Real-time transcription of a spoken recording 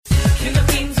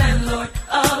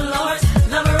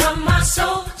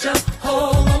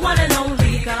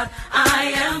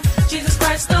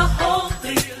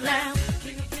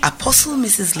Apostle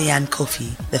Mrs. Leanne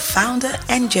Kofi, the founder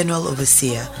and general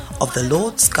overseer of the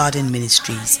Lord's Garden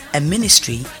Ministries, a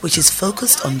ministry which is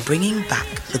focused on bringing back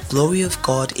the glory of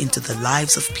God into the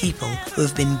lives of people who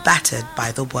have been battered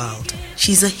by the world.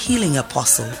 She's a healing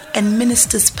apostle and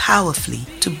ministers powerfully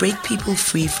to break people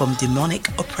free from demonic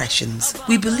oppressions.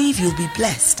 We believe you'll be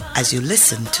blessed as you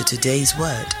listen to today's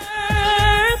word.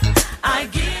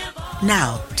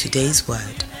 Now, today's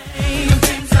word.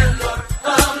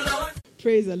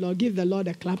 Praise the Lord. Give the Lord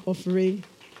a clap offering.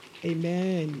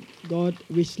 Amen. God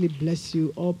richly bless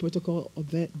you. All protocol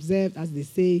observed, as they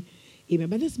say. Amen.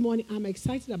 But this morning, I'm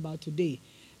excited about today.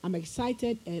 I'm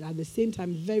excited and at the same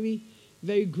time very,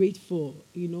 very grateful,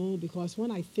 because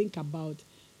when I think about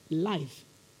life,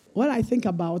 and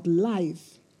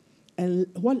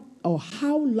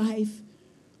how life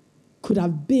could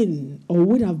have been or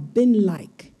would have been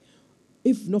like,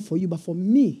 if not for you, but for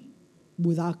me,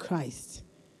 without Christ,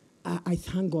 I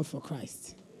thank God for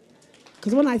Christ.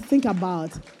 Because when I think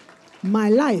about my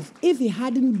life, if it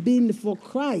hadn't been for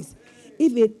Christ,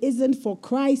 if it isn't for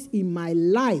Christ in my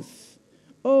life,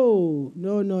 no.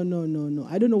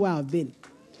 I don't know where I've been.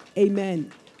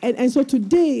 Amen. And so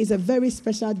today is a very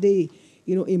special day,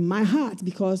 in my heart,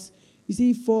 because, you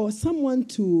see, for someone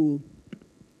to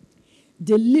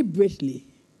deliberately,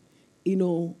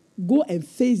 go and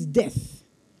face death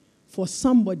for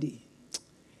somebody,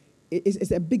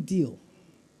 it's a big deal.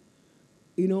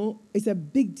 It's a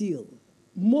big deal.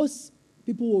 Most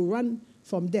people will run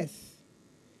from death.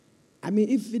 I mean,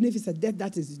 even if it's a death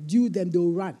that is due them, they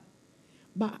will run.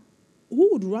 But who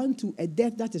would run to a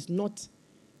death that is not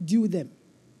due them?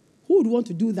 Who would want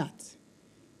to do that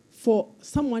for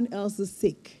someone else's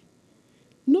sake?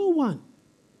 No one.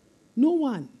 No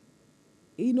one.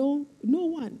 No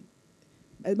one.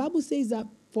 The Bible says that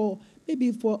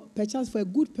perchance for a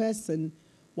good person,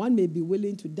 one may be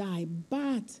willing to die,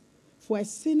 but for a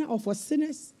sinner or for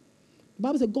sinners, the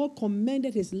Bible says God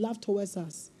commended his love towards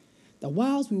us, that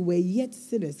whilst we were yet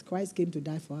sinners, Christ came to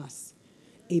die for us.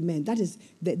 Amen. That is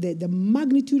the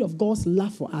magnitude of God's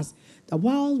love for us, that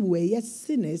while we were yet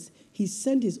sinners, he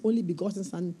sent his only begotten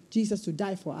Son, Jesus, to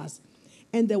die for us.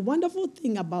 And the wonderful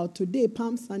thing about today,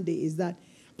 Palm Sunday, is that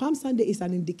Palm Sunday is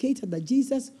an indicator that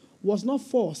Jesus was not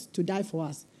forced to die for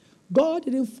us. God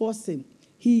didn't force him.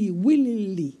 He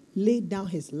willingly laid down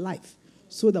his life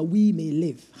so that we may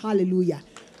live. Hallelujah.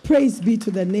 Praise be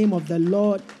to the name of the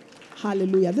Lord.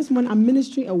 Hallelujah. This morning I'm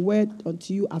ministering a word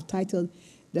unto you. I've titled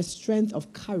The Strength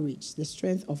of Courage. The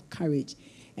Strength of Courage.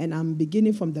 And I'm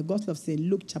beginning from the Gospel of St.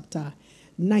 Luke chapter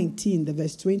 19, the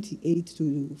verse 28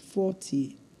 to 40.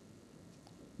 The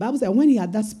Bible says, when he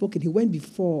had thus spoken, he went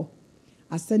before,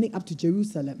 ascending up to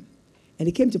Jerusalem. And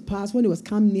it came to pass, when he was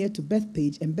come near to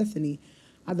Bethpage and Bethany,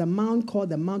 at the mount called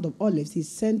the Mount of Olives, he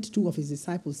sent two of his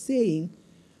disciples, saying,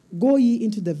 Go ye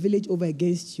into the village over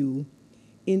against you,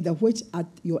 in the which at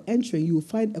your entering you will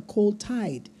find a colt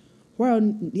tied,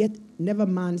 whereon yet never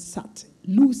man sat.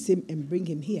 Loose him and bring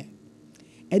him here.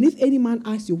 And if any man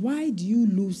asks you, Why do you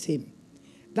loose him?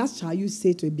 That shall you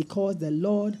say to him, Because the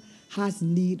Lord has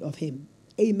need of him.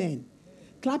 Amen.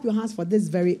 Clap your hands for this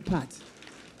very part.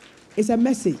 It's a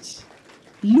message.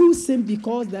 Loose him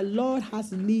because the Lord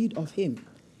has need of him.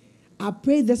 I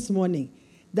pray this morning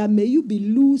that may you be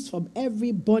loosed from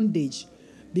every bondage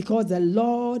because the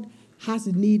Lord has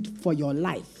need for your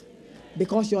life.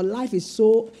 Because your life is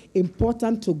so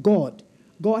important to God.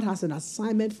 God has an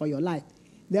assignment for your life.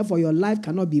 Therefore, your life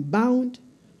cannot be bound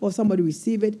or somebody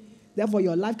receive it. Therefore,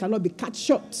 your life cannot be cut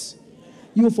short.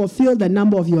 You will fulfill the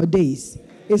number of your days.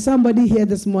 Is somebody here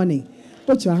this morning?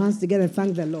 Put your hands together and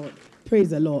thank the Lord. Praise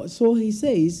the Lord. So he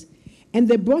says, and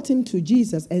they brought him to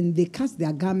Jesus, and they cast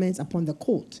their garments upon the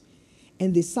colt,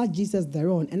 and they sat Jesus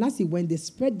thereon. And as he went, they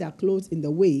spread their clothes in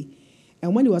the way.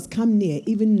 And when he was come near,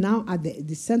 even now at the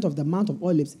descent of the Mount of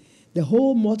Olives, the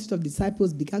whole multitude of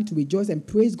disciples began to rejoice and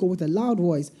praise God with a loud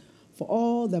voice for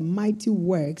all the mighty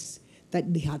works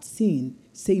that they had seen,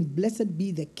 saying, Blessed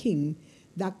be the King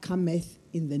that cometh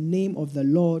in the name of the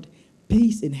Lord,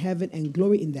 peace in heaven and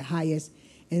glory in the highest.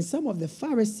 And some of the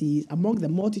Pharisees among the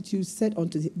multitude said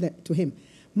to him,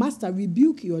 Master,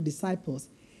 rebuke your disciples.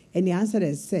 And he answered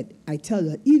and said, I tell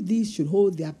you, if these should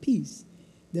hold their peace,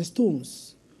 the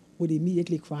stones would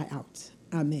immediately cry out.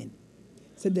 Amen.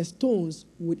 So the stones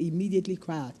would immediately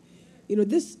cry out.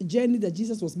 This journey that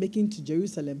Jesus was making to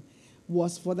Jerusalem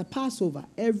was for the Passover.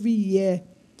 Every year,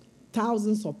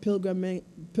 thousands of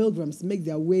pilgrims make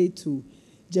their way to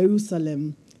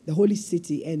Jerusalem, the holy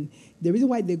city. And the reason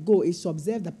why they go is to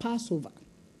observe the Passover,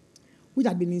 which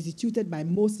had been instituted by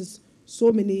Moses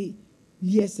so many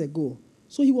years ago.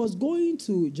 So he was going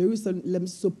to Jerusalem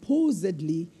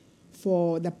supposedly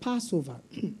for the Passover.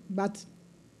 But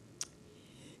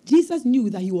Jesus knew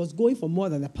that he was going for more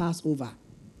than the Passover.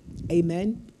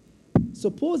 Amen.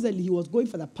 Supposedly he was going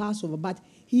for the Passover, but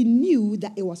he knew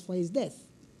that it was for his death.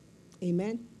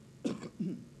 Amen.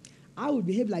 I would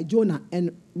behave like Jonah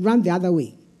and run the other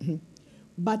way.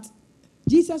 But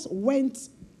Jesus went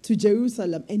to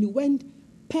Jerusalem, and he went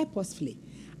purposefully.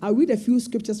 I'll read a few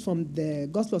scriptures from the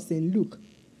Gospel of St. Luke.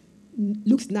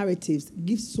 Luke's narratives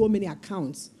give so many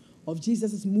accounts of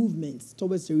Jesus' movements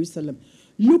towards Jerusalem.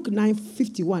 Luke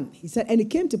 9:51, he said, and it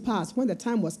came to pass when the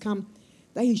time was come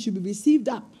that he should be received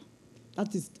up,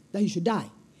 that is, that he should die.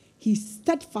 He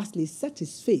steadfastly set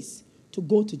his face to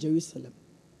go to Jerusalem.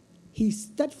 He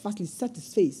steadfastly set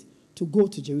his face to go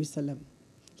to Jerusalem.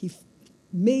 He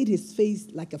made his face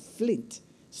like a flint,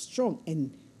 strong,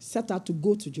 and set out to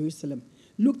go to Jerusalem.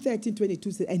 Luke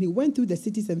 13:22 says, and he went through the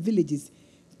cities and villages,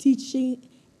 teaching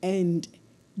and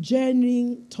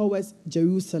journeying towards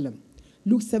Jerusalem.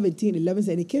 Luke 17:11 says,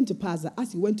 and it came to pass that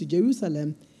as he went to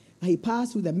Jerusalem, he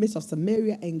passed through the midst of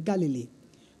Samaria and Galilee.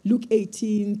 Luke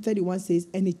 18:31 says,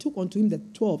 and he took unto him the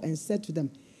 12 and said to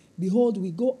them, behold,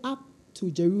 we go up to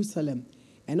Jerusalem,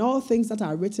 and all things that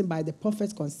are written by the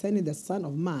prophets concerning the Son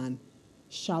of Man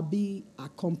shall be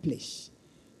accomplished.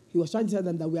 He was trying to tell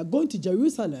them that we are going to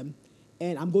Jerusalem,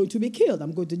 and I'm going to be killed.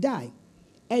 I'm going to die.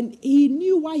 And he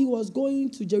knew why he was going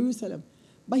to Jerusalem,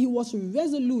 but he was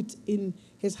resolute in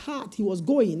his heart. He was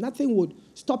going. Nothing would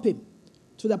stop him,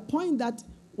 to the point that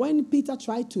when Peter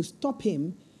tried to stop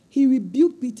him, he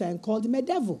rebuked Peter and called him a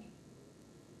devil.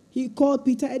 He called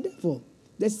Peter a devil.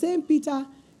 The same Peter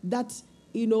that,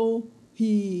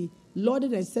 he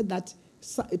lauded and said that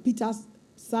Peter,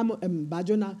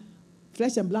 Barjona,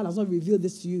 flesh and blood has not revealed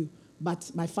this to you,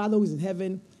 but my Father who is in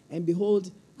heaven, and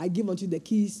behold, I give unto you the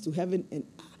keys to heaven. And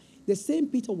the same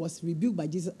Peter was rebuked by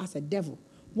Jesus as a devil.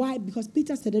 Why? Because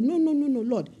Peter said, no,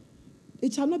 Lord,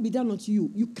 it shall not be done unto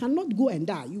you. You cannot go and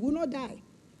die. You will not die.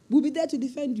 We'll be there to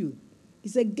defend you. He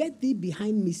said, get thee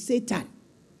behind me, Satan.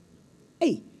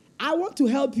 Hey, I want to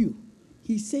help you.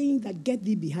 He's saying that get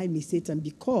thee behind me, Satan,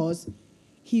 because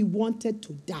he wanted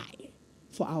to die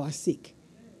for our sake.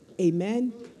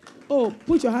 Amen. Oh,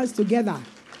 put your hands together.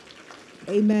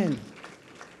 Amen.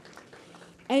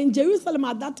 And Jerusalem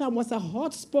at that time was a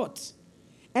hot spot,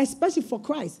 especially for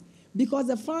Christ, because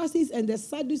the Pharisees and the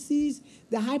Sadducees,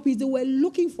 the high priests, they were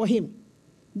looking for him.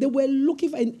 They were looking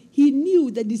for, and he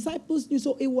knew, the disciples knew,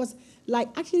 so it was like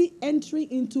actually entering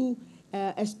into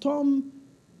a storm,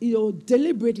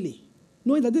 deliberately,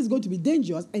 knowing that this is going to be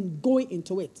dangerous and going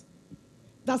into it.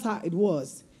 That's how it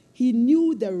was. He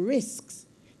knew the risks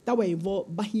that were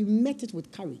involved, but he met it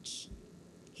with courage.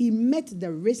 He met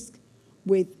the risk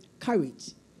with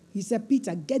courage. He said,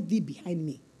 Peter, get thee behind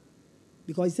me.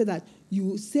 Because he said that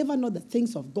you savor not the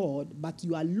things of God, but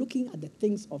you are looking at the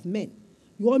things of men.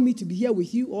 You want me to be here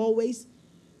with you always,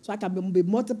 so I can be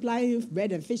multiplying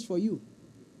bread and fish for you.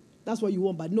 That's what you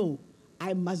want, but no,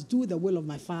 I must do the will of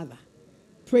my Father.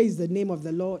 Praise the name of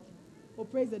the Lord. Oh,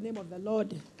 praise the name of the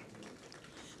Lord.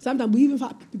 Sometimes we even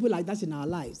have people like that in our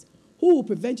lives who will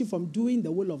prevent you from doing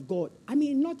the will of God. I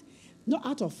mean, not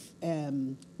out of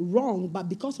wrong, but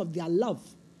because of their love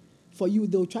for you.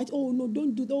 They'll try to, oh, no,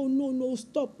 don't do that. Oh, no,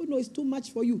 stop. Oh, no, it's too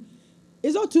much for you.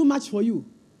 It's not too much for you.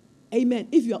 Amen.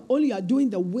 If you are doing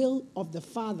the will of the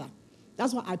Father.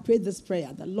 That's why I prayed this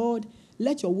prayer. The Lord,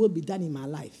 let your will be done in my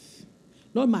life.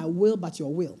 Not my will, but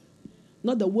your will.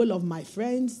 Not the will of my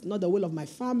friends, not the will of my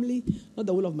family, not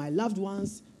the will of my loved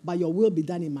ones, but your will be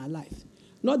done in my life.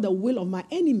 Not the will of my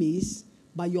enemies,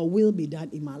 but your will be done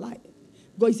in my life.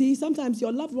 Because you see, sometimes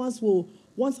your loved ones will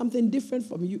want something different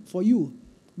for you,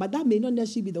 but that may not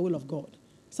necessarily be the will of God.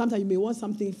 Sometimes you may want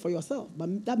something for yourself,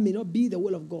 but that may not be the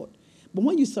will of God. But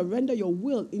when you surrender your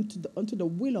will unto the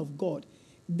will of God,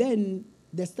 then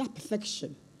there's that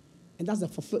perfection, and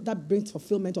that brings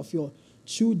fulfillment of your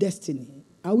true destiny.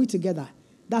 Are we together?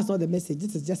 That's not the message.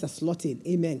 This is just a slot-in.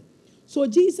 Amen. So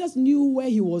Jesus knew where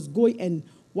he was going and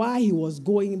why he was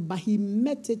going, but he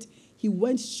met it. He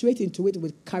went straight into it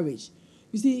with courage.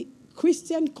 You see,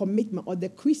 Christian commitment, or the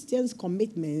Christian's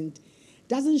commitment,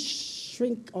 doesn't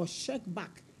shrink or shirk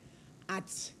back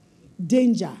at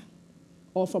danger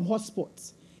or from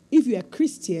hotspots. If you're a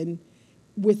Christian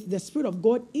with the Spirit of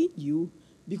God in you,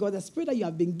 because the Spirit that you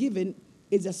have been given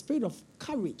is a spirit of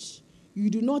courage. You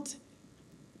do not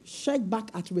shirk back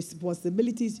at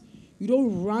responsibilities. You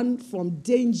don't run from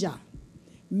danger.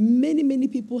 Many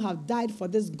people have died for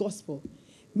this gospel.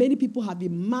 Many people have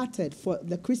been martyred for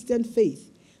the Christian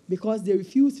faith because they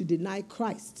refuse to deny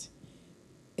Christ.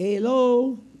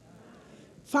 Hello?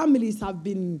 Families have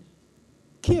been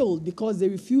killed because they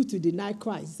refused to deny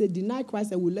Christ. He said, deny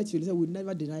Christ and we'll let you. He said, we'll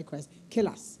never deny Christ. Kill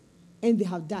us. And they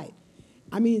have died.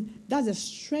 I mean, that's a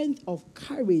strength of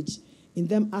courage in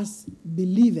them as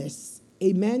believers.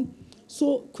 Amen.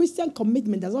 So Christian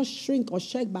commitment does not shrink or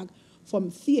shirk back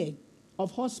from fear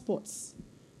of hotspots.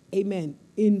 Amen.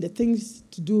 In the things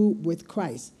to do with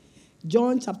Christ.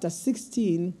 John chapter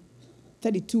 16,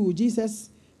 32, Jesus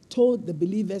told the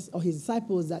believers or his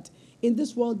disciples that in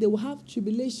this world they will have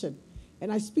tribulation.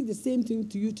 And I speak the same thing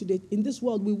to you today. In this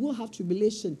world we will have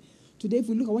tribulation. Today, if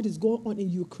we look at what is going on in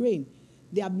Ukraine,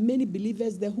 there are many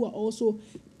believers there who are also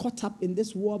caught up in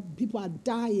this war. People are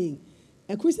dying.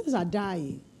 And Christians are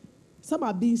dying. Some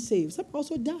are being saved. Some are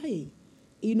also dying.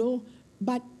 You know,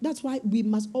 but that's why we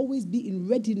must always be in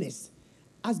readiness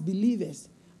as believers.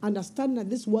 Understand that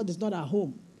this world is not our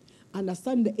home.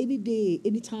 Understand that any day,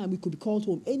 any time we could be called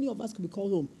home. Any of us could be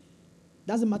called home.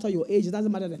 Doesn't matter your age. It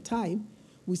doesn't matter the time.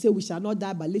 We say we shall not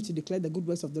die but live to declare the good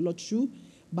works of the Lord true.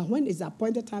 But when is the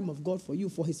appointed time of God for you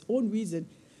for his own reason?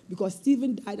 Because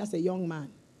Stephen died as a young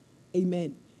man.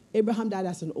 Amen. Abraham died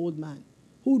as an old man.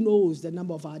 Who knows the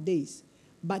number of our days?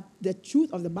 But the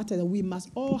truth of the matter is that we must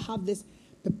all have this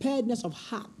preparedness of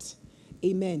heart.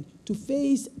 Amen. To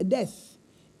face death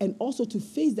and also to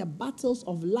face the battles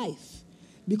of life.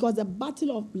 Because the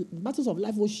battles of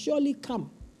life will surely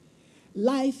come.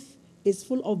 Life is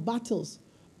full of battles.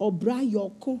 Obra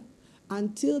yoko,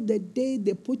 until the day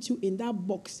they put you in that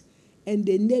box and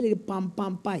they nail it pam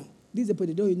pam pie. This is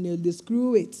the door, nail, they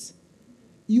screw it.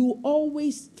 You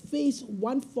always face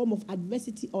one form of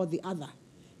adversity or the other.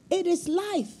 It is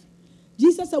life.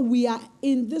 Jesus said we are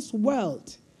in this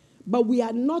world, but we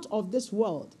are not of this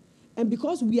world. And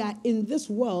because we are in this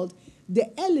world,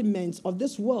 the elements of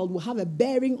this world will have a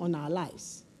bearing on our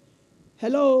lives.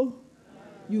 Hello?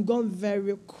 You've gone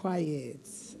very quiet.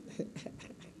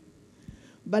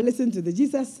 But listen to this.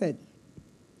 Jesus said,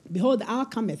 behold, the hour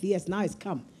cometh, yes, now it's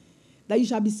come, that you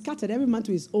shall be scattered, every man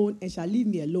to his own, and shall leave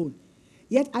me alone.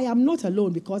 Yet I am not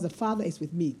alone, because the Father is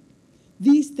with me.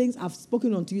 These things I've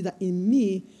spoken unto you, that in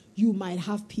me you might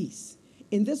have peace.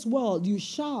 In this world you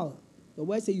shall, the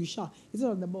word say you shall. Is it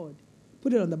on the board?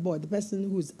 Put it on the board, the person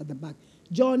who's at the back.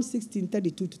 John 16,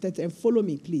 32 to 30, and follow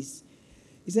me, please.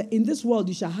 He said, in this world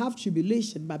you shall have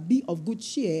tribulation, but be of good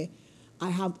cheer,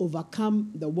 I have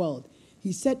overcome the world.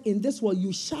 He said, in this world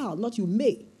you shall, not you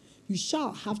may, you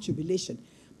shall have tribulation.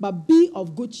 But be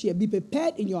of good cheer. Be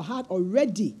prepared in your heart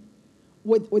already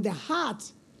with a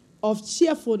heart of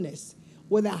cheerfulness,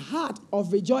 with a heart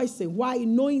of rejoicing. Why?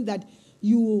 Knowing that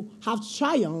you have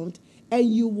triumphed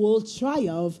and you will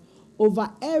triumph over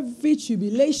every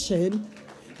tribulation,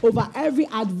 over every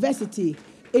adversity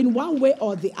in one way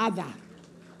or the other.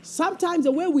 Sometimes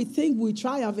the way we think we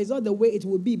triumph is not the way it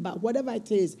will be, but whatever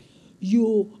it is,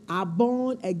 you are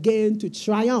born again to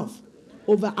triumph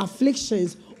over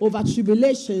afflictions, over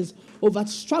tribulations, over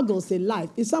struggles in life.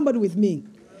 Is somebody with me?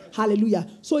 Hallelujah.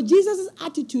 So Jesus'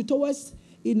 attitude towards,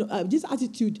 this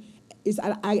attitude is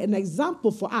an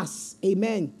example for us.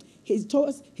 Amen. His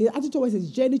attitude towards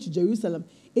his journey to Jerusalem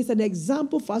is an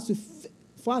example for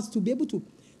us to be able to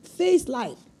face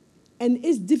life and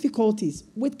its difficulties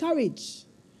with courage.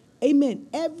 Amen.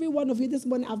 Every one of you this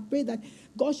morning, I've prayed that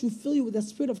God should fill you with the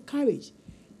spirit of courage.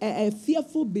 A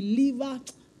fearful believer,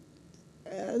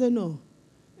 I don't know.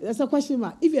 That's a question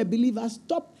mark. If you're a believer,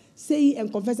 stop saying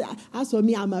and confessing, as for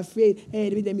me, I'm afraid.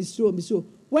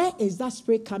 Where is that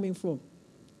spirit coming from?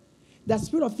 The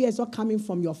spirit of fear is not coming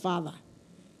from your Father.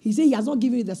 He said he has not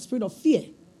given you the spirit of fear,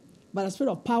 but a spirit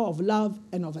of power, of love,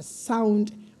 and of a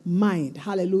sound mind.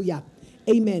 Hallelujah.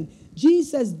 Amen.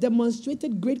 Jesus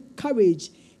demonstrated great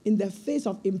courage in the face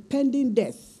of impending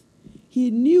death.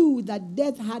 He knew that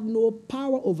death had no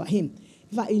power over him.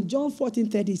 In fact, in John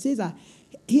 14:30, he says that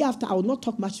hereafter I will not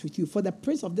talk much with you, for the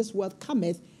prince of this world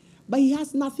cometh, but he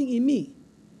has nothing in me.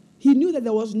 He knew that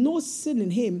there was no sin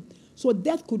in him, so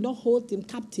death could not hold him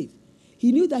captive.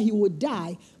 He knew that he would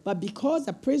die, but because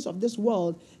the prince of this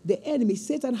world, the enemy,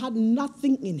 Satan, had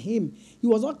nothing in him. He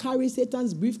was not carrying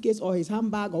Satan's briefcase or his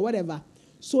handbag or whatever.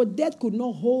 So death could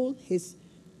not hold his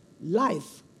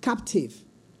life captive.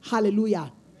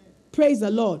 Hallelujah. Amen. Praise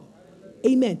the Lord.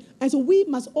 Amen. And so we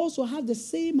must also have the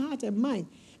same heart and mind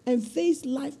and face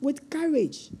life with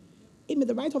courage. Amen.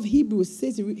 The writer of Hebrews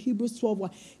says in Hebrews 12,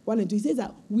 1 and 2, he says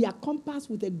that we are compassed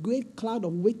with a great cloud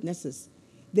of witnesses.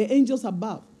 The angels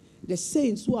above, the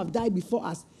saints who have died before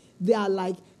us, they are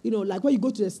like, like when you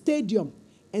go to the stadium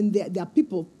and there are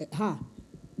people,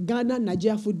 Ghana,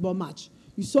 Nigeria football match.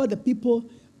 You saw the people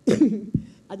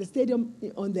at the stadium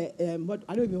on the,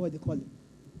 I don't even know what they call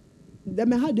it.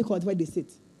 How do they call it where they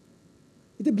sit?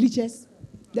 Is it bleachers?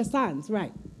 The stands,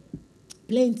 right.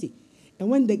 Plenty. And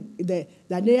when the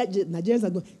Nigerians are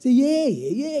going, say,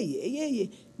 yeah.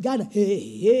 Ghana,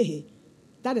 hey.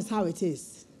 That is how it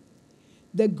is.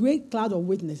 The great cloud of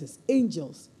witnesses,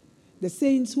 angels, the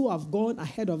saints who have gone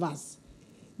ahead of us,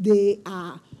 they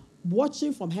are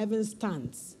watching from heaven's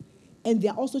stands, and they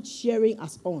are also cheering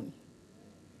us on.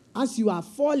 As you are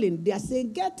falling, they are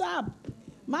saying, get up.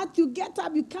 Matthew, get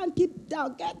up. You can't keep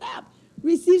down. Get up.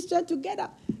 Receive strength to get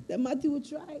up. Then Matthew will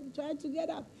try to get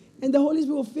up. And the Holy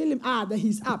Spirit will feel him, that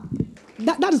he's up.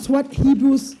 That is what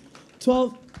Hebrews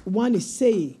 12:1 is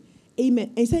saying. Amen.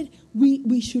 And he said,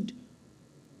 we should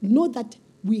know that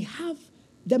we have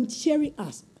them cheering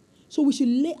us. So we should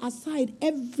lay aside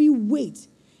every weight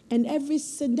and every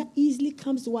sin that easily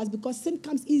comes to us, because sin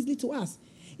comes easily to us.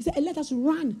 He said, and let us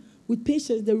run with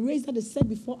patience the race that is set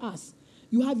before us.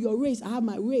 You have your race, I have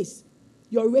my race.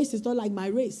 Your race is not like my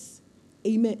race.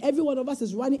 Amen. Every one of us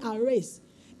is running our race.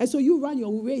 And so you run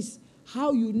your race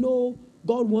how you know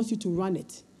God wants you to run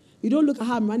it. You don't look at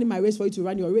how I'm running my race for you to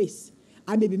run your race.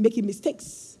 I may be making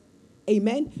mistakes.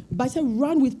 Amen. But I said,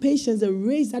 run with patience the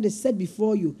race that is set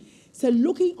before you. So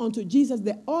looking unto Jesus,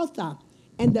 the author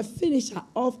and the finisher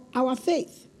of our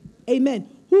faith. Amen.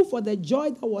 Who for the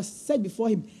joy that was set before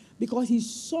him, because he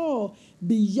saw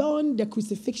beyond the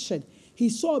crucifixion, he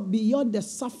saw beyond the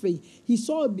suffering, he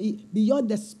saw beyond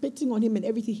the spitting on him and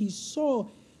everything, he saw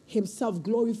himself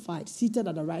glorified, seated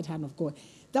at the right hand of God.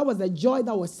 That was the joy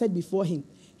that was set before him.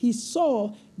 He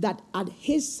saw that at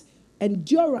his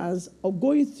endurance of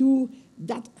going through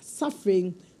that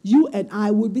suffering, you and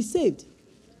I would be saved.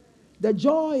 The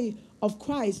joy of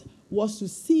Christ was to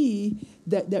see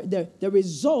the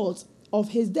result of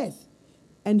his death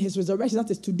and his resurrection. That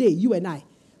is today, you and I,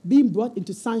 being brought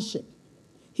into sonship.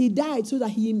 He died so that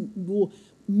he will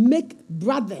make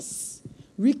brothers,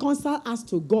 reconcile us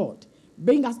to God,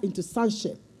 bring us into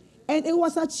sonship. And it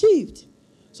was achieved.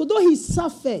 So though he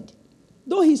suffered,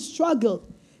 though he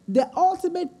struggled, the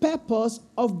ultimate purpose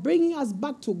of bringing us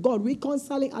back to God,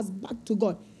 reconciling us back to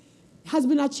God, has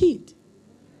been achieved.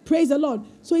 Praise the Lord.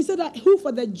 So he said that who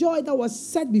for the joy that was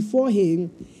set before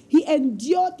him, he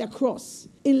endured the cross.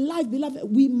 In life, beloved,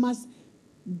 we must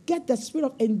get the spirit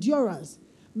of endurance,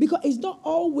 because it's not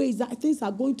always that things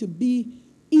are going to be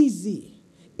easy.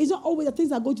 It's not always that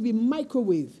things are going to be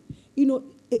microwave.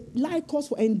 Life calls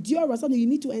for endurance, something you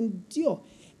need to endure.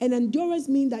 And endurance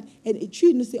means that, and a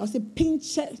tree, I say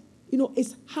pinch,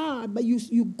 it's hard, but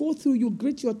you go through, you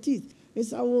grit your teeth.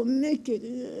 It's, I will make it.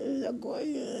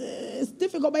 It's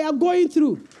difficult, but you're going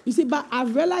through. You see, but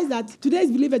I've realized that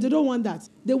today's believers, they don't want that.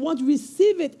 They want to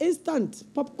receive it instant,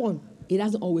 popcorn. It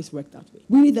doesn't always work that way.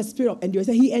 We need the spirit of endurance.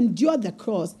 He endured the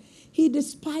cross. He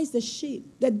despised the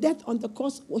shame. The death on the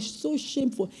cross was so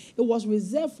shameful. It was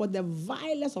reserved for the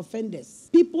vilest offenders.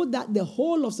 People that the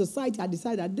whole of society had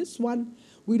decided that this one,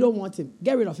 we don't want him.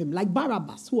 Get rid of him. Like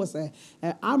Barabbas, who was an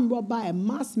armed robber, a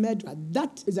mass murderer.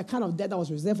 That is the kind of death that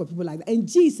was reserved for people like that. And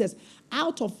Jesus,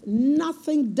 out of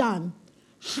nothing done,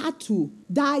 had to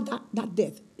die that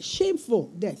death. Shameful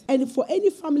death. And for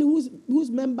any family whose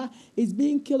member is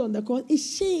being killed on the cross,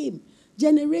 it's shame.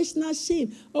 Generational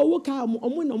shame.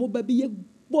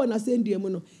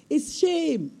 It's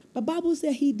shame. The Bible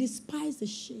says he despised the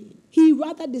shame. He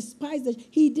rather despised the shame.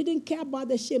 He didn't care about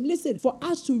the shame. Listen, for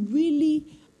us to really,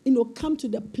 come to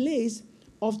the place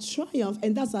of triumph,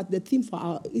 and that's the theme for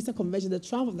our Easter convention, the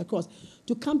triumph of the cross.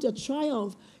 To come to a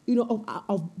triumph,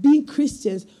 of being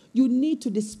Christians, you need to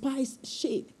despise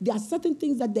shame. There are certain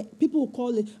things that the people will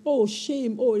call it,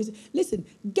 shame. Listen,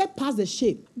 get past the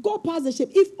shame. Go past the shame.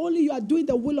 If only you are doing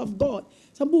the will of God.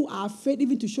 Some people are afraid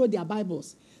even to show their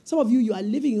Bibles. Some of you are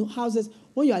living in houses.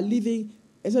 When you are living,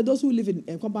 and so those who live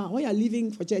in compound, when you are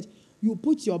leaving for church, you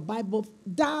put your Bible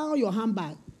down your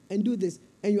handbag and do this,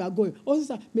 and you are going.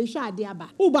 Sister, make sure I dare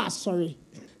back. Sorry.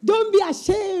 Don't be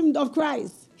ashamed of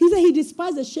Christ. He said he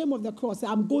despised the shame of the cross.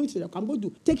 I'm going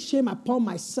to take shame upon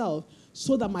myself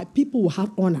so that my people will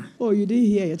have honor. Oh, you didn't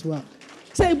hear it well.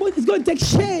 Say, but it's going to take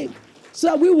shame so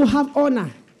that we will have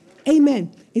honor.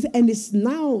 Amen. And it's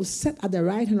now set at the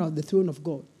right hand of the throne of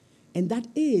God. And that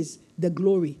is the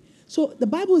glory. So the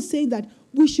Bible is saying that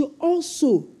we should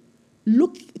also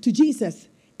look to Jesus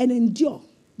and endure,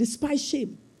 despite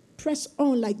shame. Press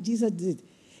on like Jesus did.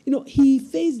 He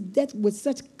faced death with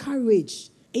such courage.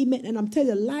 Amen. And I'm telling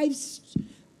you, life's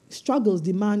struggles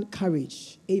demand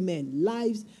courage. Amen.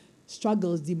 Life's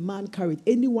struggles demand courage.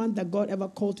 Anyone that God ever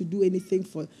called to do anything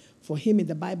for him in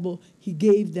the Bible, he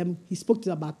spoke to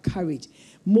them about courage.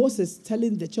 Moses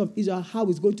telling the children of Israel how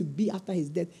it's going to be after his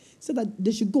death, said that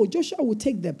they should go. Joshua would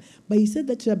take them. But he said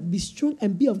that to be strong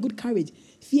and be of good courage.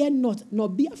 Fear not, nor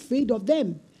be afraid of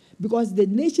them. because the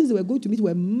nations they were going to meet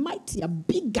were mightier,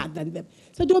 bigger than them.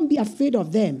 So don't be afraid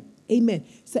of them. Amen.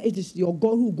 So it is your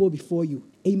God who will go before you.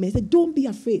 Amen. So don't be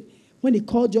afraid. When he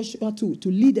called Joshua to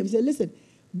lead them, he said, listen,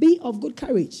 be of good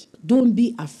courage. Don't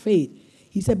be afraid.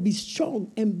 He said, be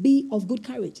strong and be of good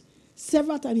courage.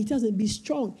 Several times he tells them, be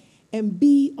strong and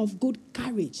be of good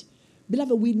courage.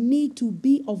 Beloved, we need to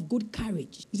be of good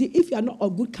courage. You see, if you are not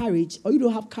of good courage or you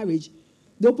don't have courage,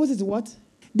 the opposite is what?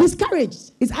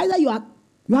 Discouraged. It's either you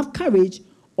have courage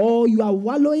or you are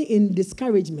wallowing in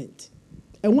discouragement.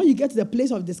 And when you get to the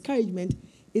place of discouragement,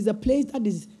 it's a place that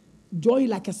is drawing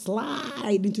like a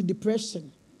slide into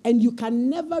depression. And you can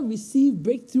never receive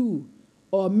breakthrough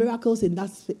or miracles in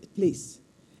that place.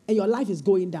 And your life is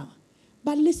going down.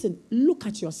 But listen, look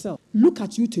at yourself. Look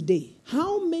at you today.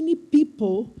 How many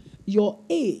people your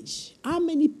age, how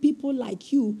many people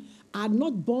like you are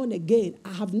not born again,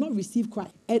 have not received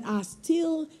Christ, and are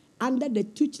still under the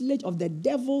tutelage of the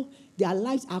devil? Their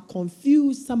lives are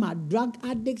confused. Some are drug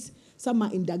addicts. Some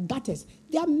are in the gutters.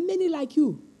 There are many like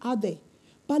you out there.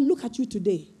 But look at you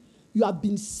today. You have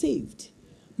been saved.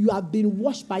 You have been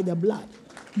washed by the blood.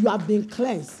 You have been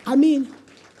cleansed. I mean,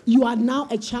 you are now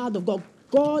a child of God.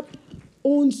 God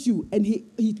owns you, and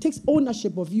he takes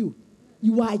ownership of you.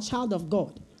 You are a child of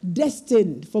God,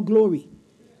 destined for glory.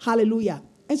 Hallelujah.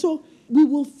 And so we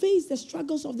will face the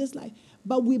struggles of this life,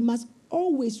 but we must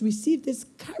always receive this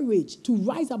courage to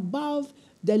rise above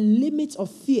the limits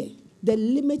of fear, the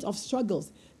limits of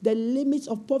struggles, the limits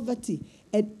of poverty,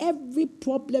 and every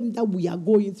problem that we are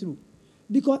going through.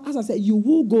 Because, as I said, you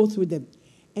will go through them.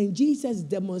 And Jesus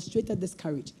demonstrated this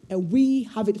courage, and we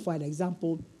have it for an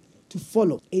example to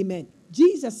follow. Amen.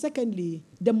 Jesus, secondly,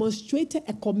 demonstrated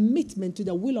a commitment to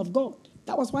the will of God.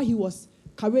 That was why he was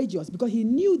courageous, because he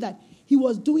knew that he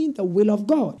was doing the will of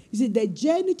God. You see, the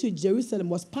journey to Jerusalem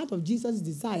was part of Jesus'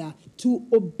 desire to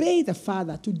obey the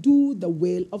Father, to do the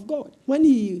will of God. When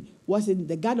he was in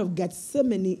the Garden of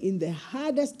Gethsemane in the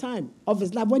hardest time of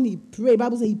his life, when he prayed, the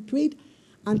Bible says he prayed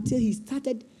until he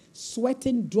started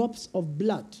sweating drops of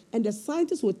blood. And the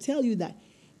scientists will tell you that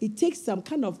it takes some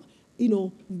kind of,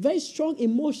 very strong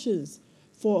emotions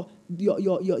for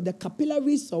the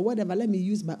capillaries or whatever, let me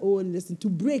use my own lesson, to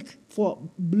break, for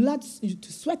blood,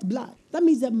 to sweat blood. That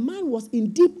means the man was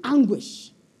in deep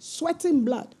anguish, sweating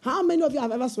blood. How many of you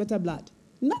have ever sweated blood?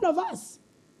 None of us.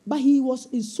 But he was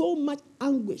in so much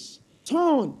anguish.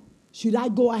 Torn. Should I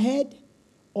go ahead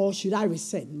or should I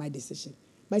rescind my decision?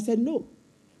 But he said, no.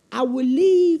 I will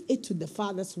leave it to the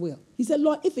Father's will. He said,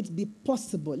 Lord, if it be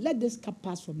possible, let this cup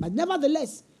pass from me.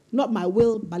 Nevertheless, not my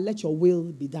will, but let your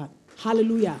will be done.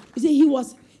 Hallelujah. You see,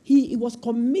 he was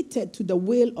committed to the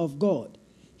will of God.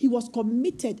 He was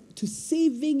committed to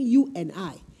saving you and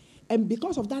I. And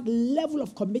because of that level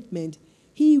of commitment,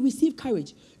 he received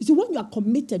courage. You see, when you are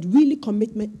committed, really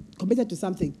committed to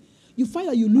something, you find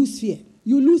that you lose fear.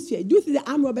 You lose fear. Do you think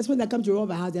the armed robbers, when they come to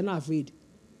rob a house, they're not afraid?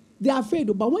 They're afraid,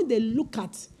 but when they look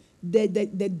at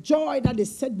the joy that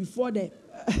is set before them,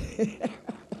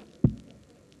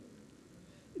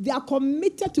 they are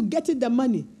committed to getting the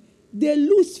money. They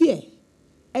lose fear.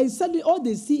 And suddenly all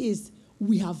they see is,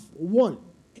 we have won.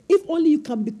 If only you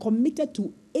can be committed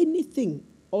to anything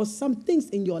or some things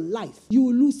in your life, you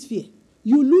will lose fear.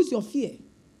 You will lose your fear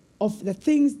of the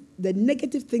things, the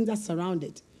negative things that surround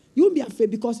it. You won't be afraid,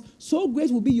 because so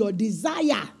great will be your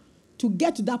desire to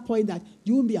get to that point that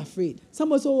you won't be afraid.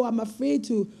 Someone say, I'm afraid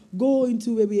to go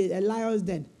into maybe a lion's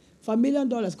den. For $1 million,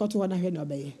 got to want to hear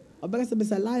nobody. A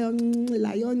lion.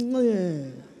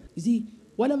 You see,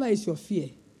 whatever is your fear,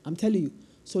 I'm telling you,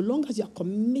 so long as you are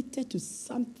committed to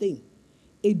something,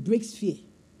 it breaks fear.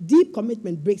 Deep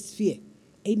commitment breaks fear.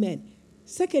 Amen.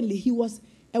 Secondly, he was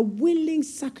a willing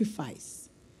sacrifice.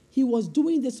 He was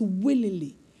doing this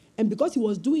willingly. And because he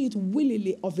was doing it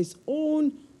willingly of his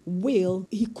own will,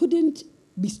 he couldn't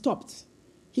be stopped.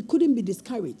 He couldn't be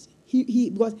discouraged.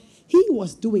 Because he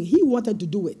wanted to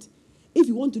do it. If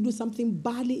you want to do something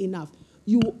badly enough,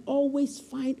 you will always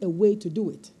find a way to do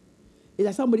it. It's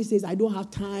like somebody says, I don't have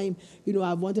time.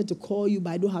 I wanted to call you,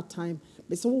 but I don't have time.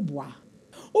 But so, oh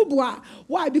boy.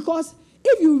 Why? Because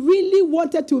if you really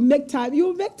wanted to make time, you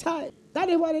will make time. That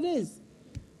is what it is.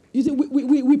 You see,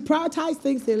 we prioritize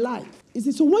things in life. You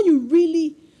see, so when you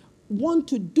really want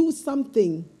to do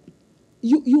something,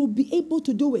 you will be able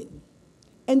to do it.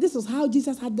 And this is how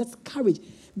Jesus had that courage,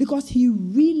 because he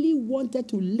really wanted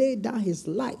to lay down his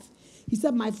life. He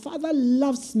said, my Father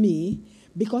loves me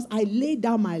because I lay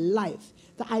down my life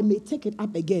that I may take it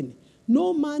up again.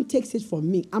 No man takes it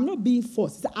from me. I'm not being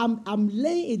forced. He said, I'm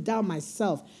laying it down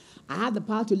myself. I have the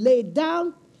power to lay it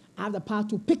down. I have the power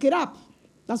to pick it up.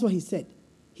 That's what he said.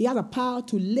 He has the power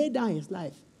to lay down his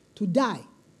life, to die,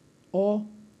 or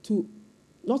to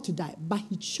not to die, but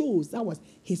he chose. That was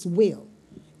his will.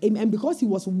 Amen. And because he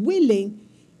was willing,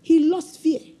 he lost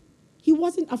fear. He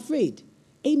wasn't afraid.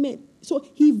 Amen. So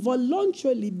he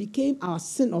voluntarily became our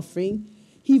sin offering.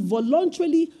 He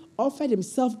voluntarily offered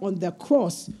himself on the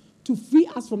cross to free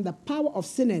us from the power of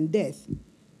sin and death.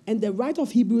 And the writer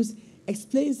of Hebrews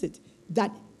explains it,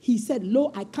 that he said,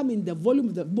 "Lo, I come in the volume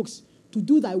of the books to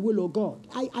do thy will, O God."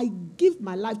 I give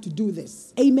my life to do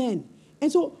this. Amen.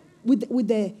 And so with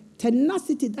the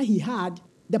tenacity that he had,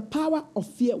 the power of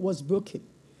fear was broken.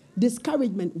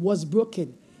 Discouragement was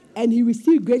broken. And he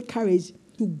received great courage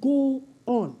to go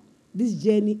on this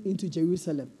journey into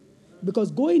Jerusalem.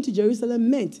 Because going to Jerusalem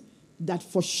meant that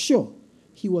for sure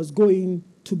he was going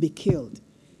to be killed.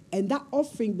 And that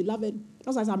offering, beloved,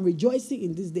 that's why I'm rejoicing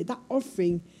in this day. That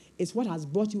offering is what has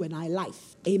brought you and I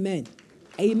life. Amen.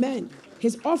 Amen.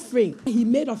 His offering he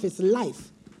made of his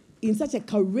life in such a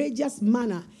courageous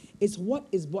manner is what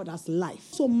is brought us life.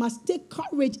 So must take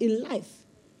courage in life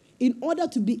in order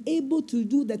to be able to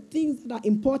do the things that are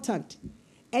important,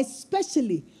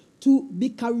 especially to be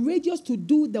courageous to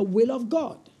do the will of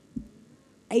God.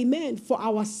 Amen. For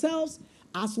ourselves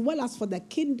as well as for the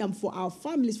kingdom, for our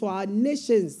families, for our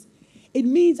nations. It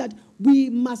means that we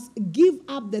must give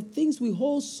up the things we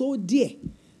hold so dear,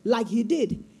 like he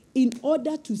did, in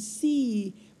order to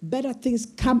see better things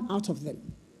come out of them.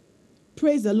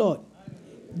 Praise the Lord.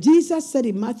 Jesus said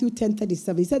in Matthew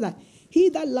 10:37, he said that he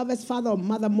that loveth father or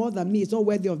mother more than me is not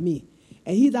worthy of me.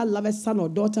 And he that loveth son or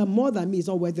daughter more than me is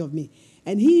not worthy of me.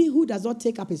 And he who does not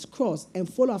take up his cross and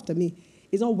follow after me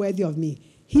is not worthy of me.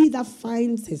 He that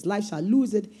finds his life shall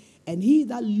lose it, and he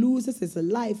that loses his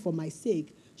life for my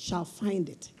sake shall find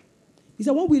it. He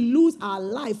said, when we lose our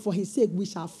life for his sake, we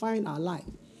shall find our life.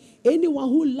 Anyone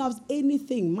who loves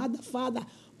anything, mother, father,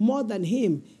 more than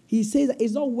him, he says that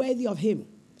is not worthy of him.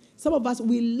 Some of us,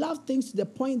 we love things to the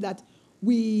point that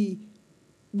we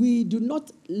do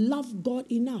not love God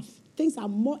enough. Things are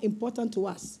more important to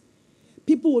us.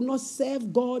 People will not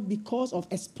serve God because of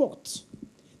a sport.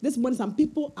 This morning, some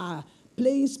people are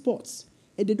playing sports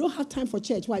and they don't have time for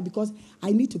church. Why? Because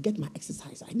I need to get my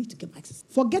exercise. I need to get my exercise.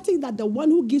 Forgetting that the one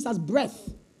who gives us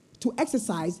breath to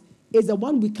exercise is the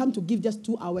one we come to give just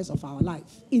 2 hours of our life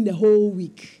in the whole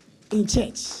week in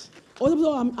church.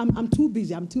 Also, I'm too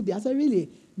busy. I'm too busy. I said, really?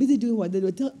 Busy doing what? They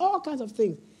will tell all kinds of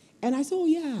things. And I said, oh,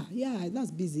 yeah,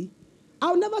 that's busy.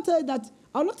 I'll never tell you that.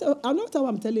 I'll not tell what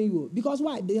I'm telling you. Because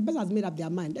why? The person has made up their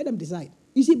mind. Let them decide.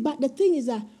 You see, but the thing is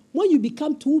that when you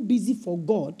become too busy for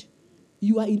God,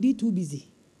 you are indeed too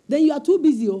busy. Then you are too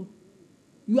busy. Oh.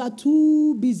 You are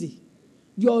too busy.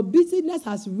 Your busyness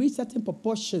has reached certain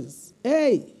proportions.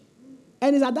 Hey.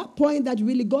 And it's at that point that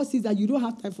really God sees that you don't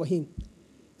have time for him.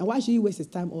 And why should he waste his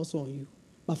time also on you?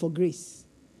 But for grace.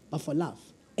 But for love.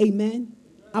 Amen.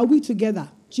 Are we together?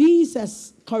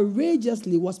 Jesus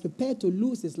courageously was prepared to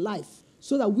lose his life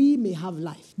so that we may have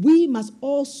life. We must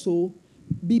also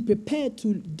be prepared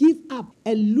to give up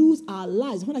and lose our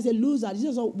lives. When I say lose, Jesus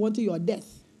is not wanting your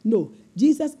death. No,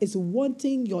 Jesus is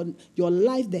wanting your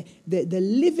life, the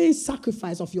living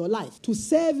sacrifice of your life, to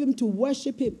serve him, to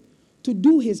worship him, to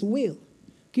do his will.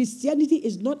 Christianity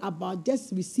is not about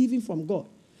just receiving from God.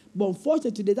 But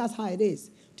unfortunately today, that's how it is.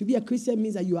 To be a Christian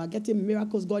means that you are getting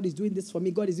miracles. God is doing this for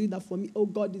me. God is doing that for me. Oh,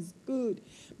 God is good.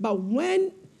 But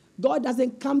when God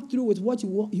doesn't come through with what you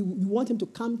want him to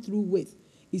come through with,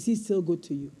 is he still good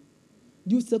to you?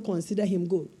 Do you still consider him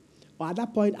good? Or at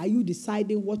that point, are you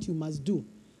deciding what you must do?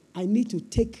 I need to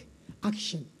take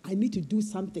action. I need to do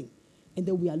something. And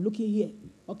then we are looking here.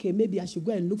 Okay, maybe I should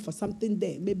go and look for something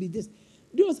there. Maybe this.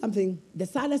 Do you know something? The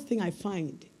saddest thing I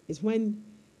find is when,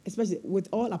 especially with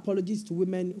all apologies to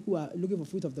women who are looking for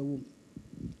fruit of the womb.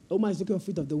 A woman is looking for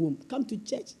fruit of the womb. Come to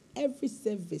church every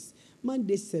service.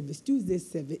 Monday service, Tuesday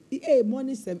service,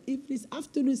 morning service, evening,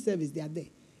 afternoon service, they are there.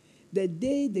 The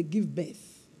day they give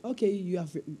birth, okay, you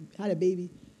have had a baby,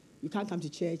 you can't come to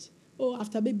church. Oh,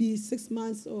 after maybe 6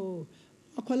 months,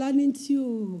 akola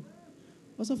nintio.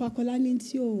 Also for akola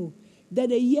nintio.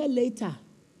 Then a year later,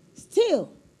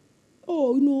 still,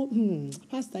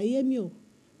 Pastor, hear me,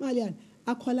 Malian,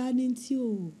 akola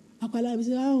nintio.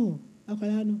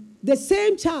 Akola no. The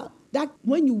same child that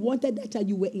when you wanted that child,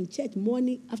 you were in church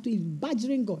morning after you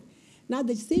badgering God. Now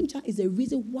the same child is the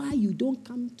reason why you don't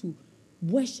come to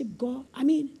worship God. I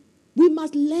mean, we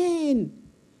must learn.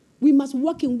 We must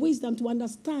walk in wisdom to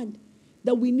understand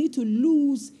that we need to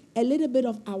lose a little bit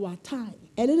of our time,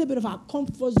 a little bit of our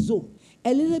comfort zone,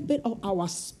 a little bit of our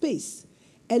space,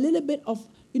 a little bit of,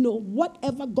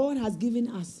 whatever God has given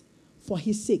us for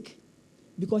his sake,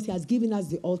 because he has given us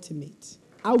the ultimate.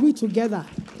 Are we together?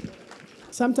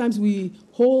 Sometimes we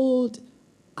hold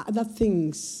other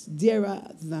things dearer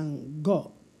than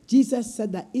God. Jesus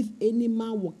said that if any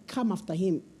man will come after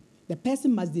him, the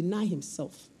person must deny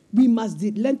himself. We must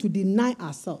learn to deny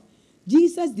ourselves.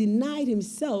 Jesus denied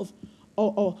himself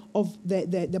of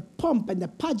the pomp and the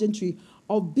pageantry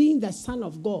of being the Son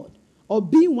of God, or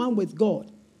being one with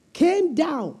God. Came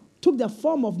down, took the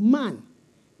form of man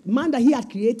that he had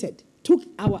created, took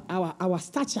our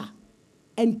stature,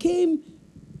 and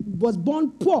was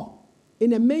born poor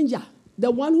in a manger. The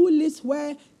one who lives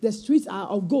where the streets are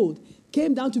of gold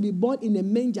came down to be born in a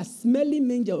manger, smelly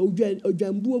manger,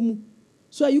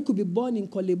 so you could be born in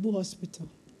Kolebu Hospital.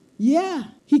 Yeah,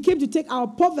 he came to take our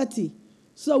poverty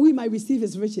so we might receive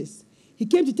his riches. He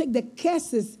came to take the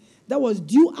curses that was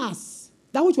due us,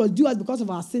 that which was due us because of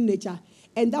our sin nature,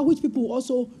 and that which people will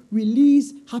also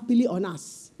release happily on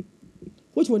us,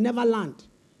 which will never land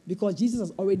because Jesus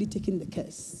has already taken the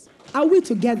curse. Are we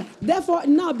together? Therefore,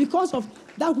 now because of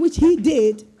that which he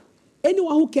did,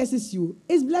 anyone who curses you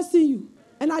is blessing you.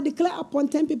 And I declare upon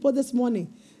 10 people this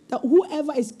morning that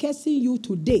whoever is cursing you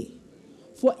today,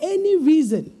 for any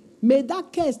reason, may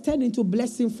that curse turn into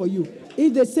blessing for you.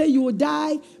 If they say you will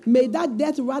die, may that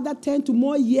death rather turn to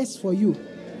more years for you.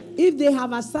 If they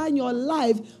have assigned your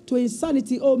life to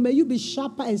insanity, oh, may you be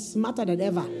sharper and smarter than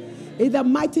ever. In the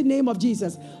mighty name of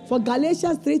Jesus. For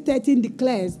Galatians 3:13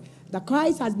 declares that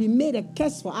Christ has been made a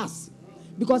curse for us.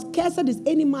 Because cursed is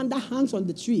any man that hangs on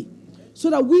the tree, so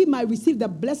that we might receive the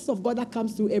blessing of God that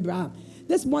comes through Abraham.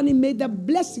 This morning, may the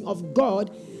blessing of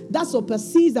God that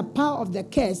supersedes the power of the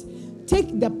curse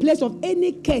take the place of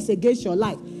any curse against your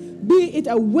life. Be it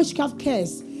a witchcraft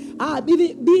curse,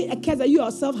 even be a curse that you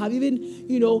yourself have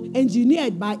even,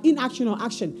 engineered by inaction or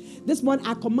action. This morning,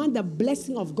 I command the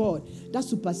blessing of God that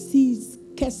supersedes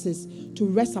curses to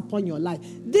rest upon your life.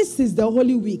 This is the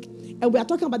Holy Week, and we are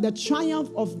talking about the triumph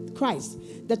of Christ,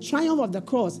 the triumph of the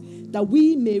cross, that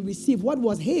we may receive what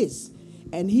was his,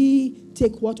 and he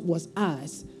take what was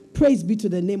ours. Praise be to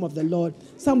the name of the Lord.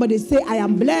 Somebody say, I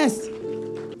am blessed.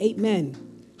 Amen.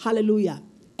 Hallelujah.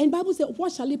 And the Bible says,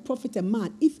 what shall it profit a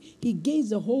man if he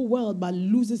gains the whole world but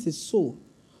loses his soul?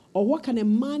 Or what can a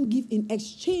man give in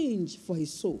exchange for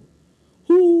his soul?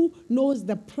 Who knows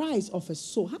the price of a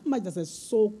soul? How much does a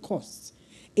soul cost?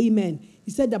 Amen. He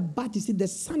said, but you see, the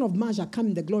Son of Man shall come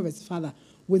in the glory of his Father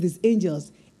with his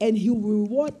angels, and he will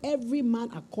reward every man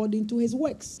according to his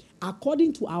works.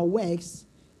 According to our works,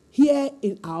 here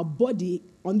in our body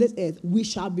on this earth, we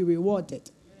shall be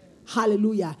rewarded.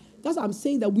 Hallelujah. That's what I'm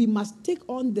saying, that we must take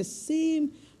on the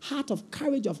same heart of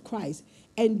courage of Christ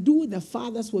and do the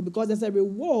Father's will, because there's a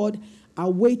reward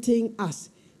awaiting us.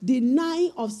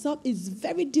 Denying of self is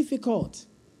very difficult.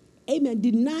 Amen.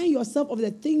 Deny yourself of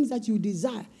the things that you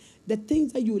desire, the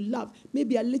things that you love.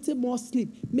 Maybe a little more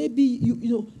sleep. Maybe,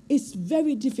 it's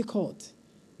very difficult.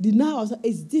 Deny ourselves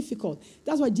is difficult.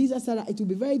 That's why Jesus said that it will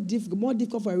be very difficult, more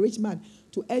difficult for a rich man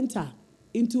to enter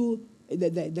into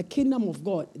the kingdom of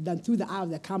God than through the eye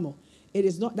of the camel. It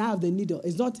is not the eye of the needle.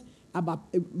 It's not about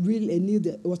a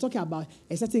needle. It was talking about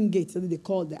a certain gate that they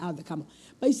call the eye of the camel.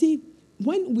 But you see,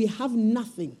 when we have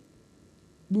nothing,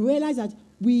 we realize that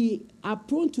we are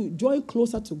prone to join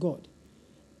closer to God.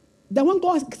 Then when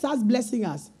God starts blessing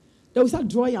us, then we start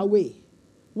drawing away.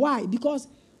 Why? Because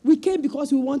we came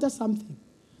because we wanted something.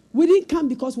 We didn't come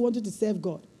because we wanted to serve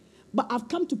God. But I've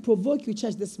come to provoke you,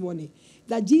 church, this morning,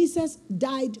 that Jesus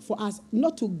died for us,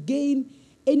 not to gain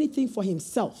anything for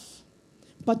himself,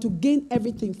 but to gain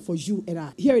everything for you and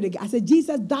I. Hear it again. I said,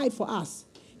 Jesus died for us.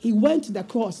 He went to the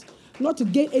cross, not to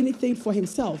gain anything for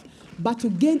himself, but to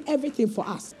gain everything for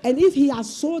us. And if he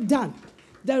has so done,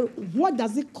 then what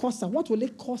does it cost us? What will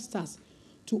it cost us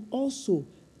to also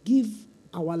give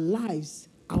our lives,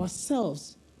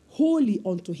 ourselves, wholly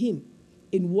unto him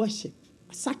in worship?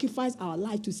 Sacrifice our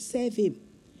life to serve him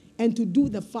and to do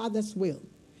the Father's will.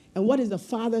 And what is the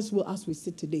Father's will as we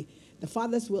sit today? The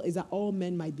Father's will is that all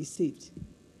men might be saved.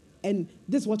 And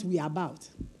this is what we are about.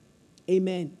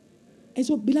 Amen. And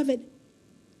so, beloved,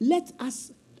 let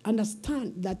us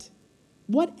understand that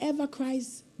whatever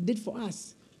Christ did for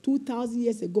us 2,000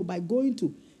 years ago by going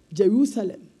to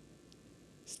Jerusalem,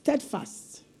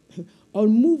 steadfast,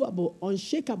 unmovable,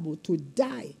 unshakable, to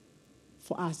die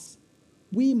for us,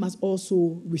 we must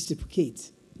also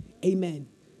reciprocate. Amen.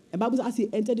 The Bible says, as he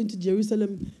entered into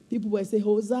Jerusalem, people were saying,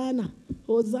 Hosanna,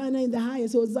 Hosanna in the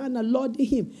highest, Hosanna, Lord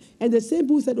him. And the same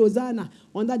people said, Hosanna,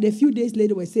 on that a few days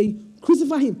later were saying,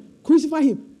 crucify him, crucify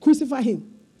him, crucify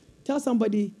him. Tell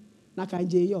somebody,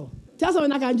 Nakanje. Tell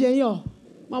somebody, Nakanje.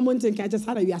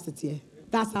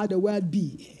 That's how the world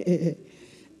be.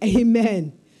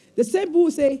 Amen. The same people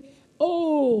say,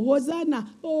 oh,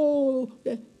 Hosanna, oh.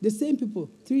 The same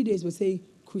people, 3 days were saying,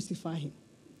 crucify him.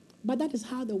 But that is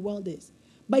how the world is.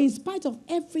 But in spite of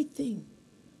everything,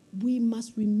 we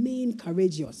must remain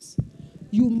courageous.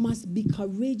 You must be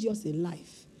courageous in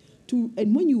life.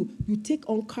 And when you take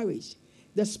on courage,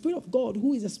 the Spirit of God,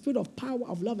 who is the Spirit of power,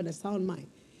 of love, and a sound mind,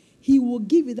 He will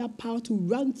give you that power to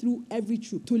run through every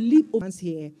troop, to leap over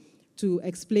here, to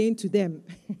explain to them.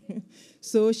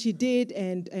 So she did,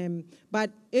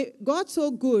 but God's so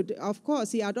good. Of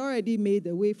course, He had already made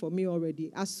the way for me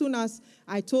already. As soon as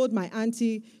I told my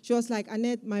auntie, she was like,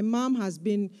 Annette, my mom has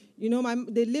been,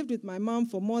 they lived with my mom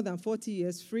for more than 40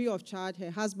 years, free of charge.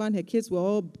 Her husband, her kids were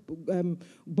all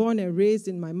born and raised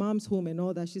in my mom's home and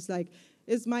all that. She's like,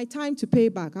 it's my time to pay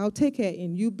back. I'll take her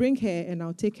in. You bring her, and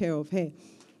I'll take care of her.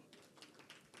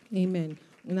 Amen.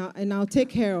 And I'll take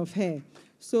care of her.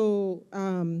 So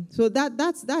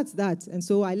that's that. And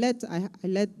so I let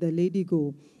the lady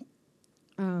go.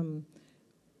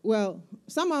 Well,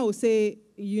 someone will say,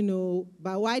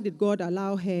 but why did God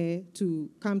allow her to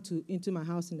come into my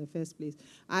house in the first place?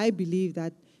 I believe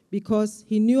that because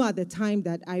He knew at the time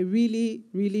that I really,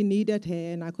 really needed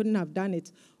her, and I couldn't have done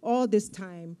it all this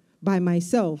time by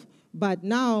myself. But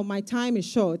now my time is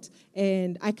short,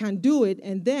 and I can do it.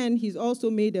 And then He's also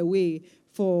made a way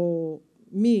for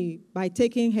me by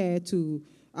taking her to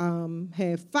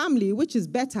her family, which is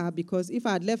better, because if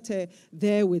I had left her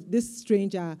there with this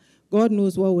stranger, God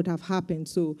knows what would have happened.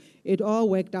 So it all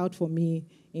worked out for me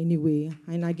anyway.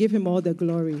 And I give Him all the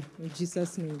glory. In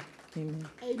Jesus' name, amen.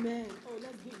 Amen. Oh,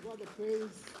 let's give God the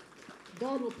praise.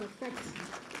 God will perfect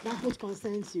that which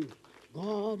concerns you.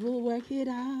 God will work it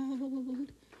out.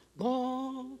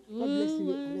 God bless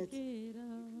you, Annette.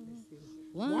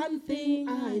 One thing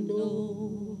I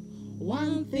know,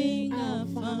 one thing I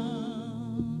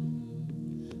found,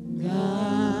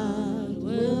 God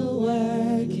will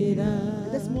work it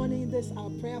out. This morning, this is our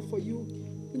prayer for you.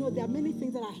 There are many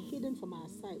things that are hidden from our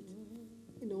sight.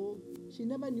 She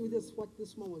never knew what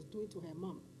this woman was doing to her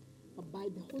mom. But by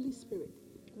the Holy Spirit,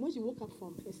 when she woke up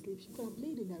from her sleep, she could have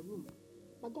laid in her room.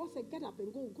 But God said, get up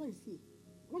and go and see.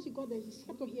 When she got there, she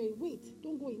kept on hearing, wait,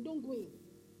 don't go in,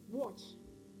 watch.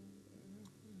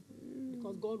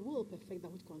 Because God will perfect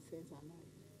that which concerns our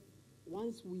life.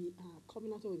 Once we are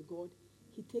covenanted with God,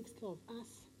 He takes care of us,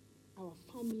 our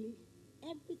family,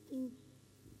 everything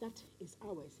that is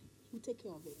ours. He will take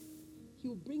care of it. He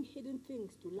will bring hidden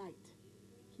things to light.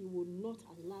 He will not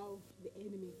allow the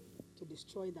enemy to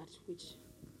destroy that which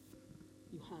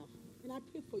you have. And I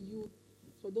pray for you,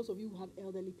 for those of you who have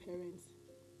elderly parents,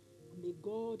 may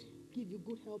God give you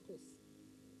good helpers.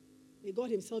 May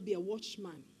God Himself be a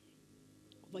watchman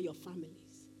over your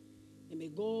families. And may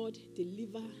God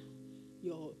deliver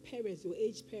your parents, your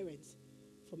aged parents,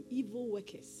 from evil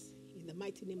workers in the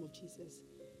mighty name of Jesus.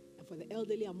 And for the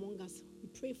elderly among us, we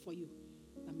pray for you.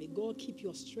 And may God keep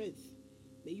your strength.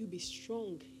 May you be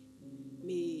strong.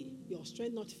 May your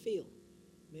strength not fail.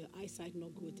 May your eyesight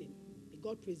not go dim. May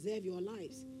God preserve your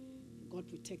lives. May God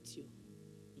protect you.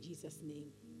 In Jesus' name,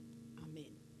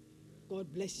 amen.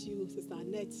 God bless you, Sister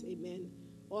Annette. Amen.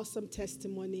 Awesome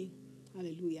testimony.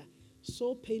 Hallelujah.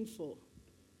 So painful.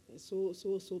 So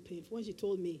painful. When she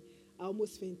told me, I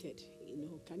almost fainted.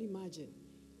 Can you imagine?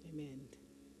 Amen.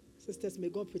 Sisters, may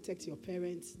God protect your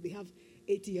parents. They have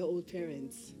 80-year-old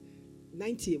parents.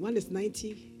 90. One is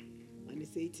 90, one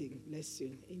is 80. Bless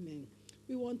you. Amen.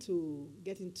 We want to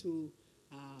get into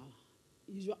our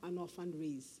usual annual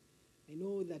fundraise. I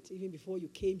know that even before you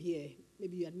came here,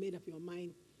 maybe you had made up your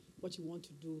mind what you want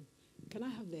to do. Can I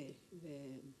have the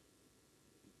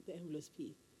envelopes,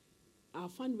 please? Our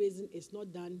fundraising is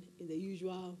not done in the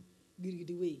usual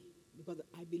giddy way, because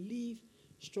I believe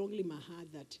strongly in my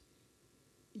heart that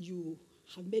you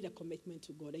have made a commitment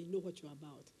to God and you know what you're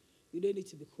about. You don't need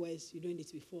to be coerced. You don't need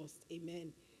to be forced.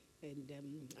 Amen. And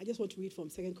I just want to read from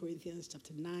 2 Corinthians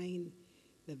chapter 9,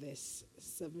 the verse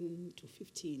 7 to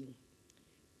 15.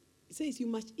 It says, you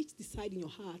must each decide in your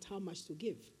heart how much to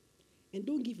give. And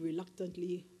don't give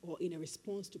reluctantly or in a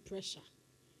response to pressure.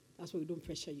 That's why we don't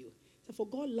pressure you. So for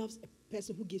God loves a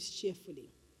person who gives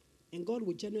cheerfully. And God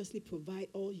will generously provide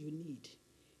all you need.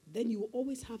 Then you will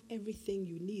always have everything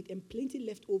you need and plenty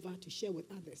left over to share with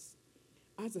others.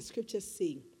 As the scriptures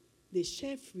say, they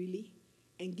share freely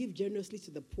and give generously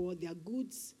to the poor. Their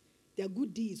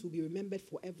good deeds will be remembered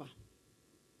forever.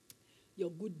 Your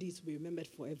good deeds will be remembered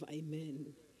forever.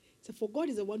 Amen. So for God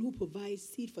is the one who provides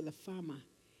seed for the farmer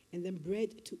and then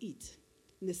bread to eat.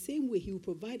 In the same way, He will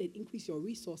provide and increase your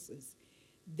resources,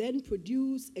 then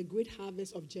produce a great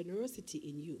harvest of generosity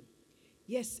in you.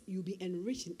 Yes, you'll be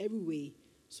enriched in every way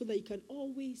so that you can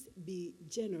always be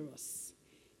generous.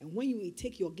 And when you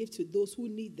take your gift to those who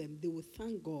need them, they will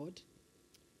thank God.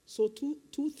 So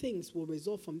two things will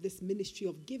result from this ministry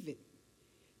of giving.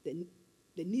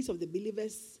 The needs of the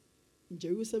believers in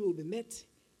Jerusalem will be met,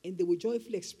 and they will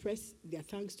joyfully express their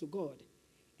thanks to God.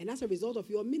 And as a result of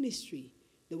your ministry,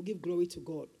 they will give glory to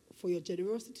God for your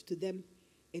generosity to them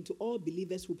and to all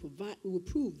believers who will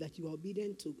prove that you are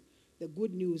obedient to the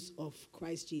good news of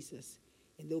Christ Jesus.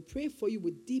 And they'll pray for you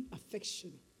with deep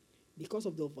affection because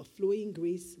of the overflowing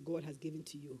grace God has given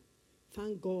to you.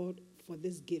 Thank God for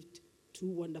this gift. Too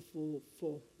wonderful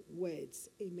for words.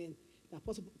 Amen. The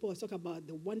Apostle Paul is talking about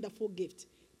the wonderful gift,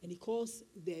 and he calls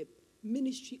the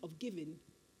ministry of giving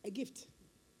a gift.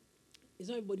 It's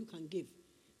not everybody who can give.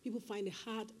 People find it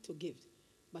hard to give.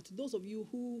 But to those of you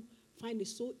who find it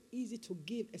so easy to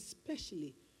give,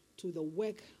 especially to the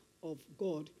work of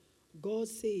God, God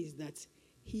says that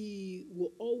he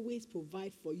will always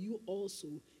provide for you also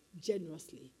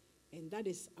generously. And that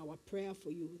is our prayer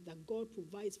for you, that God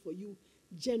provides for you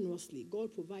generously.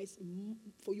 God provides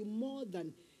for you more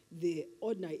than the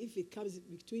ordinary. If it comes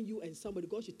between you and somebody,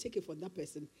 God should take it from that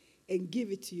person and give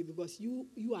it to you, because you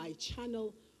are a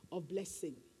channel of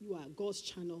blessing. You are God's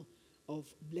channel of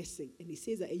blessing. And he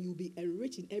says that, and you'll be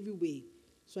enriched in every way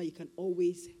so that you can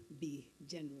always be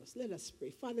generous. Let us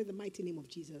pray. Father, in the mighty name of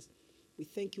Jesus, we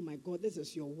thank you, my God. This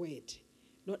is your word,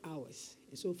 not ours.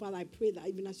 And so, Father, I pray that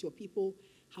even as your people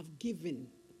have given,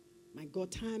 my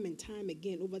God, time and time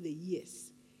again over the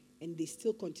years, and they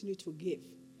still continue to give,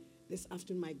 this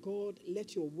afternoon, my God,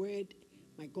 let your word,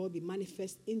 my God, be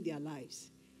manifest in their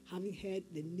lives. Having heard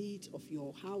the needs of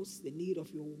your house, the need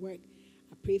of your work,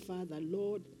 I pray, Father,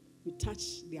 Lord, you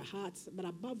touch their hearts. But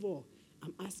above all,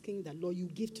 I'm asking that, Lord, you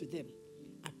give to them.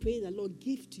 I pray that, Lord,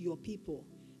 give to your people.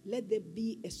 Let there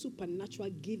be a supernatural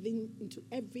giving into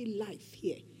every life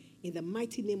here, in the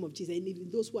mighty name of Jesus. And even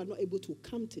those who are not able to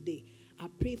come today, I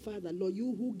pray, Father, Lord,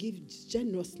 you who give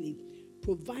generously,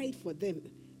 provide for them,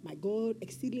 my God,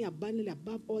 exceedingly abundantly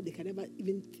above all they can ever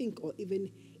even think or even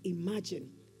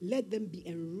imagine. Let them be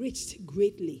enriched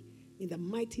greatly in the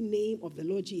mighty name of the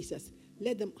Lord Jesus.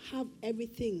 Let them have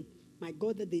everything, my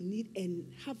God, that they need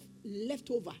and have left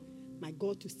over, my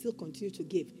God, to still continue to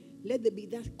give. Let there be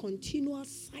that continual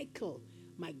cycle,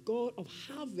 my God, of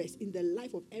harvest in the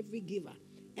life of every giver,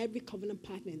 every covenant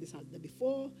partner in this house. That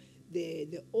before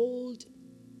the old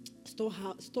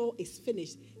store is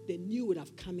finished, the new would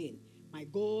have come in. My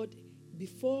God,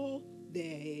 before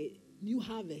the new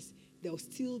harvest, there will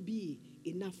still be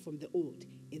enough from the old.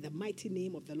 In the mighty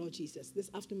name of the Lord Jesus. This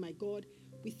afternoon, my God,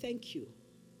 we thank you.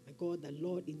 My God, the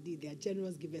Lord, indeed, they are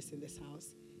generous givers in this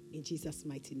house. In Jesus'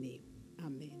 mighty name.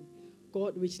 Amen.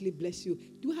 God richly bless you.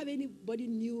 Do you have anybody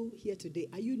new here today?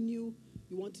 Are you new?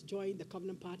 You want to join the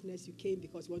covenant partners? You came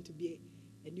because you want to be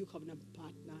a new covenant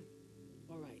partner?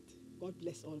 All right. God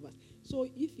bless all of us. So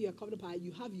if you're a covenant partner,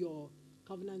 you have your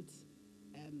covenant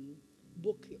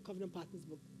book, your covenant partners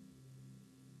book.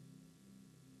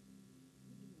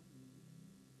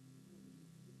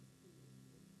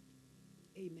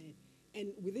 Amen.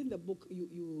 And within the book,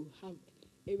 you have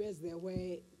areas there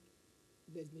where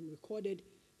there's been recorded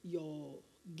your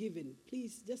giving.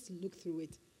 Please just look through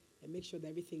it and make sure that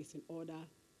everything is in order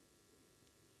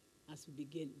as we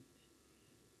begin.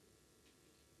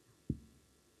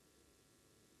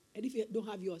 And if you don't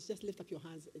have yours, just lift up your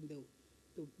hands and they'll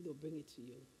bring it to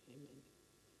you. Amen.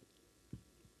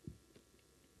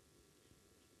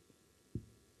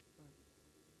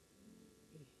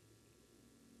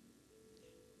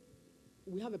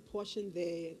 We have a portion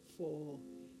there for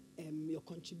your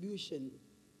contribution.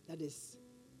 That is,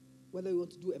 whether you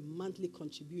want to do a monthly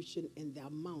contribution and the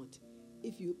amount.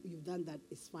 If you've done that,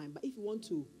 it's fine. But if you want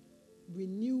to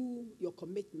renew your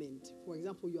commitment, for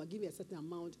example, you are giving a certain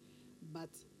amount, but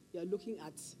you're looking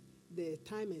at the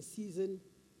time and season,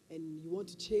 and you want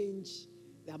to change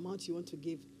the amount you want to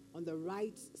give, on the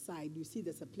right side, you see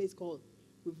there's a place called,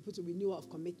 we put a renewal of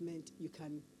commitment. You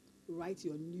can write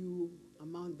your new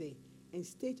amount there. And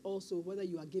state also whether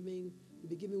you'll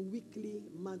be giving weekly,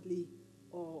 monthly,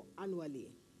 or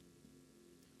annually.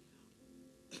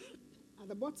 At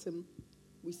the bottom,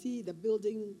 we see the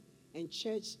Building and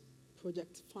Church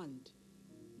Project Fund.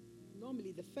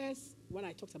 Normally, the first one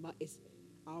I talked about is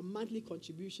our monthly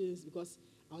contributions, because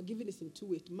our giving is in two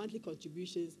ways: monthly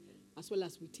contributions, as well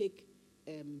as we take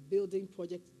building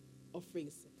project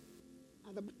offerings.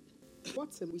 At the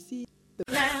bottom, we see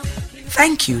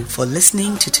Thank you for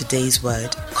listening to today's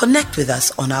word. Connect with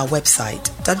us on our website,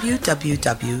 www.tlgm.org.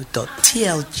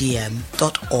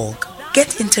 Get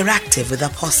interactive with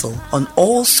Apostle on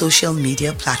all social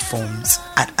media platforms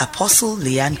at Apostle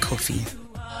Leanne Kofi.